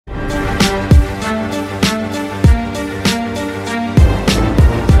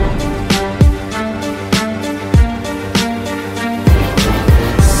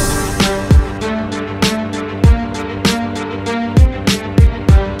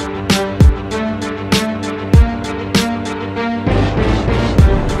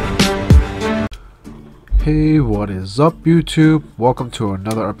Hey, what is up YouTube? Welcome to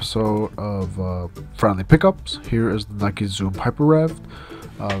another episode of Friendly Pickups. Here is the Nike Zoom HyperRev.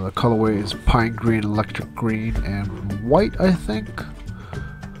 The colorway is pine green, electric green, and white, I think.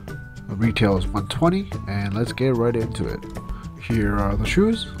 The retail is $120, and let's get right into it. Here are the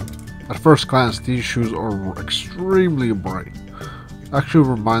shoes. At first glance, these shoes are extremely bright. Actually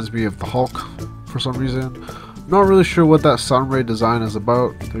reminds me of the Hulk for some reason. Not really sure what that sunray design is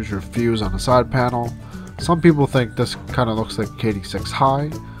about. There's your fuse on the side panel. Some people think this kind of looks like KD6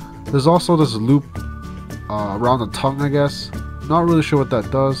 High. There's also this loop around the tongue, I guess. Not really sure what that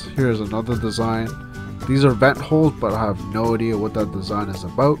does. Here's another design. These are vent holes, but I have no idea what that design is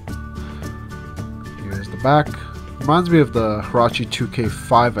about. Here's the back. Reminds me of the Huarache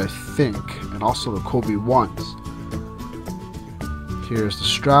 2K5, I think, and also the Kobe 1s. Here's the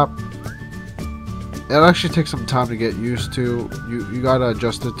strap. It actually takes some time to get used to. You gotta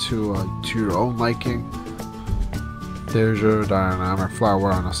adjust it to your own liking. There's your dynamic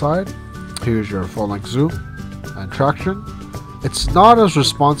flower on the side. Here's your full-length zoom and traction. It's not as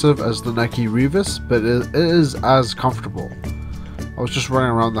responsive as the Nike Revis, but it is as comfortable. I was just running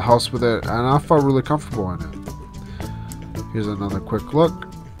around the house with it, and I felt really comfortable in it. Here's another quick look.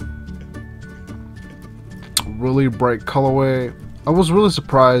 Really bright colorway. I was really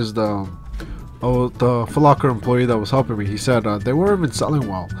surprised. The Foot Locker employee that was helping me, he said they weren't even selling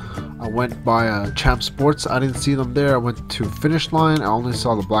well. I went by Champ Sports, I didn't see them there. I went to Finish Line, I only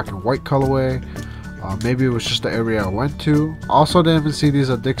saw the black and white colorway. Maybe it was just the area I went to. Also didn't even see these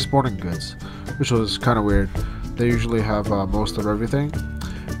at Dick's Sporting Goods, which was kind of weird. They usually have most of everything.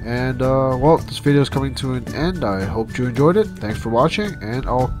 And well, this video is coming to an end. I hope you enjoyed it. Thanks for watching, and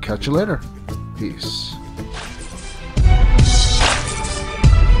I'll catch you later. Peace.